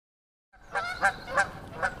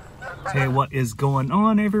Hey, what is going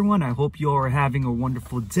on, everyone? I hope you are having a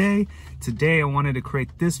wonderful day. Today I wanted to create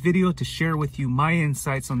this video to share with you my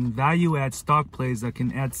insights on value add stock plays that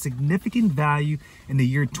can add significant value in the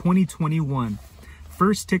year 2021.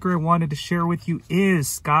 First ticker I wanted to share with you is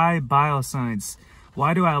Skye Bioscience.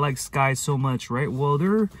 Why do I like Skye so much, right? Well,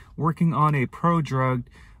 they're working on a prodrug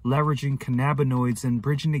leveraging cannabinoids and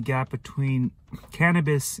bridging the gap between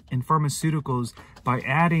cannabis and pharmaceuticals by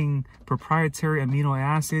adding proprietary amino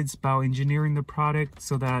acids, bioengineering the product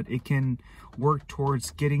so that it can work towards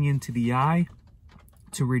getting into the eye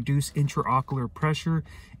to reduce intraocular pressure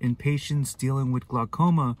in patients dealing with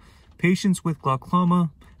glaucoma. Patients with glaucoma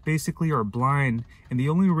basically are blind, and the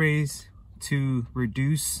only ways to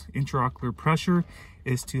reduce intraocular pressure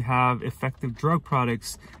is to have effective drug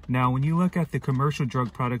products. Now, when you look at the commercial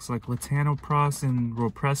drug products like latanoprost and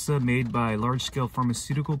Ropressa made by large-scale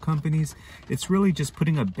pharmaceutical companies, it's really just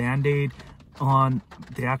putting a band-aid on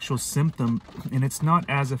the actual symptom, and it's not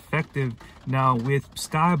as effective. Now, with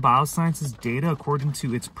Skye Bioscience's data, according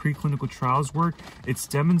to its preclinical trials work, it's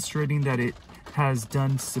demonstrating that it has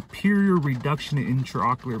done superior reduction in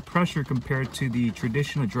intraocular pressure compared to the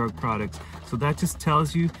traditional drug products. So that just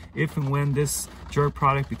tells you if and when this drug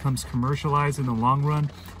product becomes commercialized in the long run,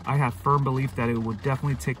 I have firm belief that it will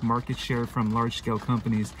definitely take market share from large-scale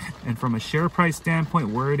companies. And from a share price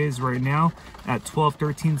standpoint, where it is right now at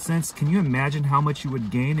 12-13 cents, can you imagine how much you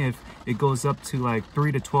would gain if it goes up to like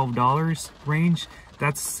 $3 to $12 range?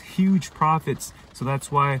 That's huge profits. So that's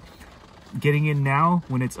why getting in now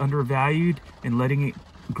when it's undervalued and letting it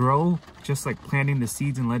grow, just like planting the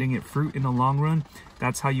seeds and letting it fruit in the long run,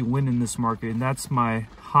 that's how you win in this market. And that's my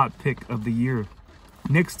hot pick of the year.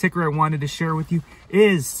 Next ticker I wanted to share with you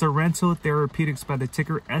is Sorrento Therapeutics by the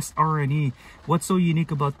ticker SRNE. What's so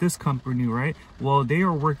unique about this company, right? Well, they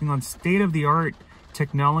are working on state-of-the-art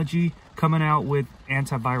technology, coming out with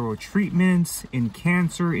antiviral treatments in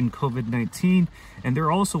cancer, in COVID-19, and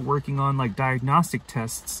they're also working on like diagnostic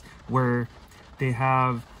tests where they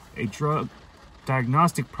have a drug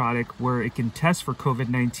diagnostic product where it can test for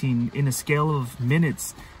COVID-19 in a scale of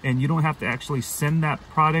minutes, and you don't have to actually send that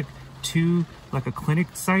product to like a clinic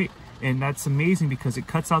site. And that's amazing because it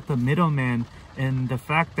cuts out the middleman, and the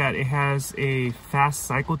fact that it has a fast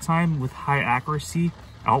cycle time with high accuracy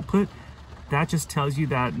output, that just tells you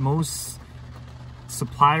that most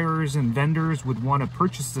suppliers and vendors would want to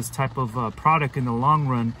purchase this type of product in the long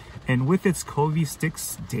run. And with its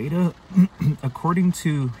COVID-6 data, according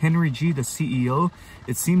to Henry G, the CEO,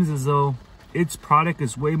 it seems as though its product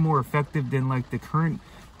is way more effective than like the current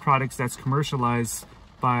products that's commercialized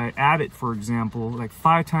by Abbott, for example, like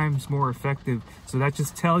 5 times more effective. So that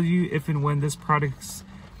just tells you if and when this product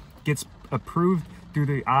gets approved through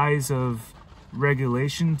the eyes of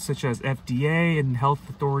regulation such as FDA and health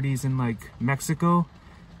authorities in like Mexico,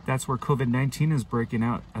 that's where COVID-19 is breaking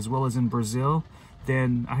out, as well as in Brazil,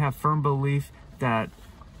 then I have firm belief that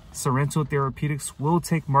Sorrento Therapeutics will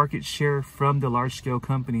take market share from the large-scale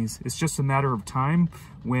companies. It's just a matter of time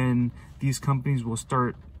when these companies will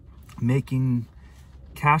start making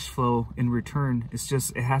cash flow in return. It's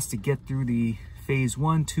just, it has to get through the phase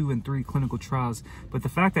 1, 2, and 3 clinical trials. But the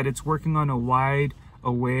fact that it's working on a wide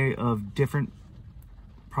array of different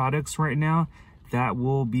products right now that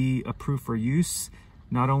will be approved for use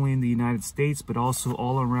not only in the United States but also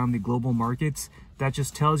all around the global markets, that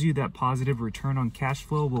just tells you that positive return on cash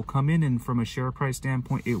flow will come in, and from a share price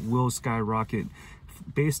standpoint it will skyrocket.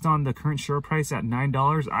 Based on the current share price at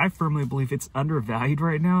 $9, I firmly believe it's undervalued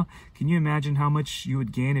right now. Can you imagine how much you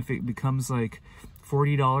would gain if it becomes like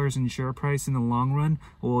 $40 in share price in the long run?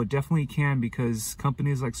 Well, it definitely can, because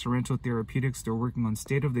companies like Sorrento Therapeutics, they're working on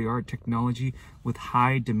state-of-the-art technology with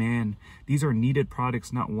high demand. These are needed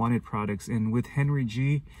products, not wanted products. And with Henry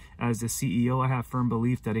G as the CEO, I have firm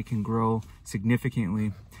belief that it can grow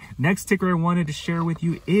significantly. Next ticker I wanted to share with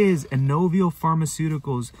you is Inovio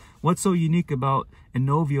Pharmaceuticals. What's so unique about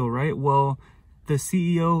Inovio, right? Well, the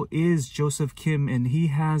CEO is Joseph Kim, and he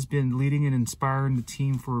has been leading and inspiring the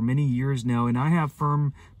team for many years now. And I have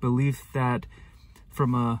firm belief that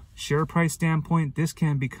from a share price standpoint, this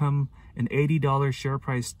can become an $80 share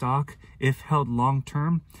price stock if held long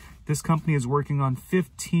term. This company is working on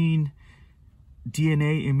 15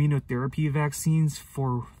 DNA immunotherapy vaccines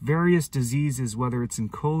for various diseases, whether it's in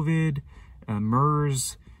COVID,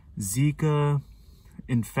 MERS, Zika,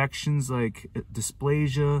 infections like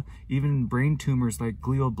dysplasia, even brain tumors like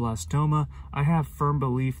glioblastoma. I have firm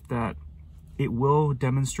belief that it will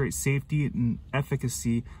demonstrate safety and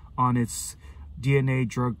efficacy on its DNA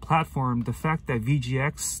drug platform. The fact that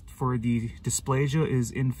VGX for the dysplasia is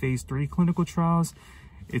in phase 3 clinical trials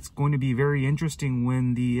it's going to be very interesting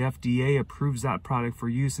when the FDA approves that product for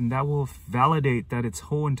use, and that will validate that its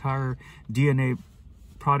whole entire DNA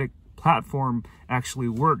product platform actually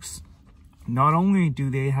works. Not only do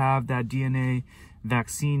they have that DNA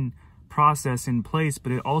vaccine process in place,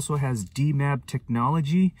 but it also has DMAb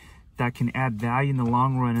technology that can add value in the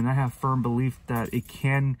long run. And I have firm belief that it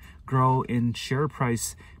can grow in share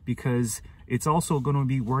price because it's also going to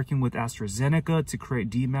be working with AstraZeneca to create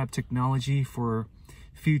DMAb technology for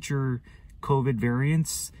future COVID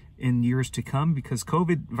variants in years to come, because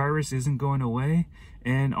COVID virus isn't going away.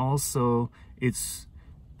 And also it's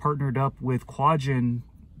partnered up with Quagen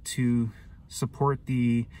to support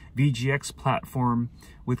the VGX platform,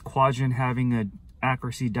 with Quagen having an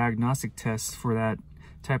accuracy diagnostic test for that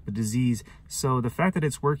type of disease. So the fact that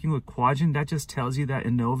it's working with Quagen, that just tells you that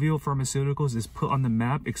Inovio Pharmaceuticals is put on the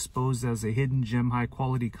map, exposed as a hidden gem, high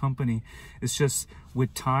quality company. It's just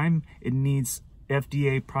with time, it needs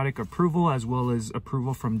FDA product approval as well as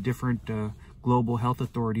approval from different global health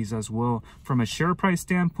authorities as well. From a share price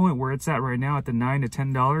standpoint, where it's at right now at the $9 to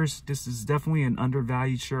 $10, this is definitely an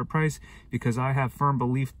undervalued share price, because I have firm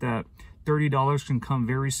belief that $30 can come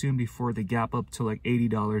very soon before the gap up to like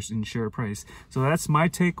 $80 in share price. So that's my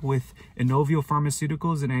take with Inovio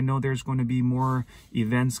Pharmaceuticals, and I know there's going to be more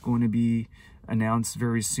events going to be announced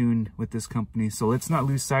very soon with this company. So let's not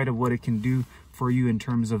lose sight of what it can do for you in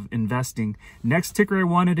terms of investing. Next ticker I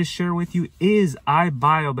wanted to share with you is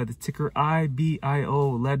iBio, by the ticker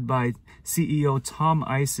iBio, led by CEO Tom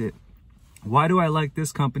Isett. Why do I like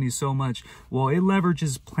this company so much? Well, it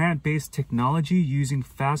leverages plant-based technology using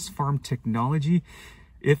fast farm technology.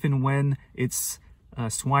 If and when it's a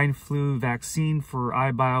swine flu vaccine for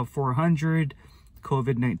iBio 400,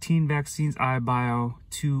 COVID-19 vaccines, iBio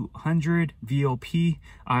 200, VLP,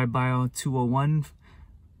 iBio 201,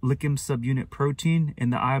 lichen subunit protein,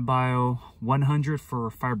 and the iBio 100 for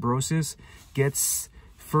fibrosis gets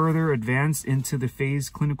further advanced into the phase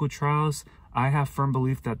clinical trials, I have firm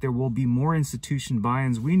belief that there will be more institution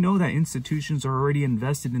buy-ins. We know that institutions are already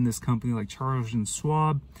invested in this company, like Charles &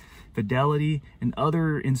 Schwab, Fidelity, and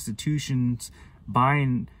other institutions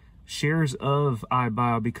buying shares of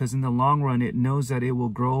iBio, because in the long run, it knows that it will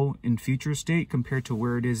grow in future state compared to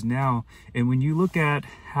where it is now. And when you look at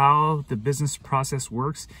how the business process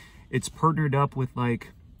works, it's partnered up with like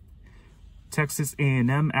Texas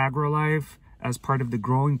A&M AgriLife as part of the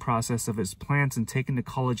growing process of its plants and taking the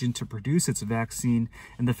collagen to produce its vaccine.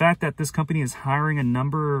 And the fact that this company is hiring a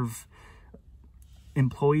number of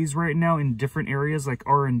employees right now in different areas like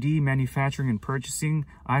R&D, manufacturing, and purchasing,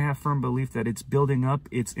 I have firm belief that it's building up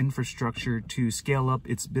its infrastructure to scale up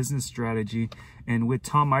its business strategy. And with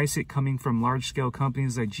Tom Isett coming from large-scale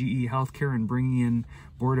companies like GE Healthcare and bringing in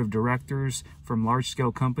board of directors from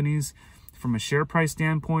large-scale companies, from a share price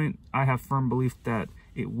standpoint, I have firm belief that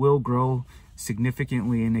it will grow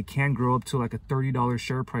significantly, and it can grow up to like a $30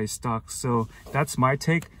 share price stock. So that's my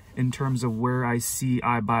take in terms of where I see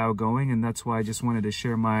iBio going, and that's why I just wanted to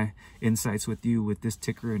share my insights with you with this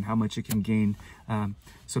ticker and how much it can gain.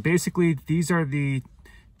 So basically, these are the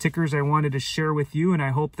tickers I wanted to share with you, and I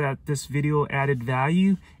hope that this video added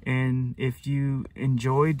value. And if you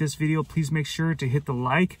enjoyed this video, please make sure to hit the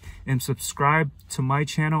like and subscribe to my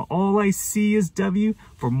channel, alliseeisW,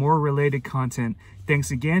 for more related content.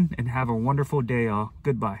 Thanks again, and have a wonderful day, all.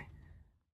 Goodbye.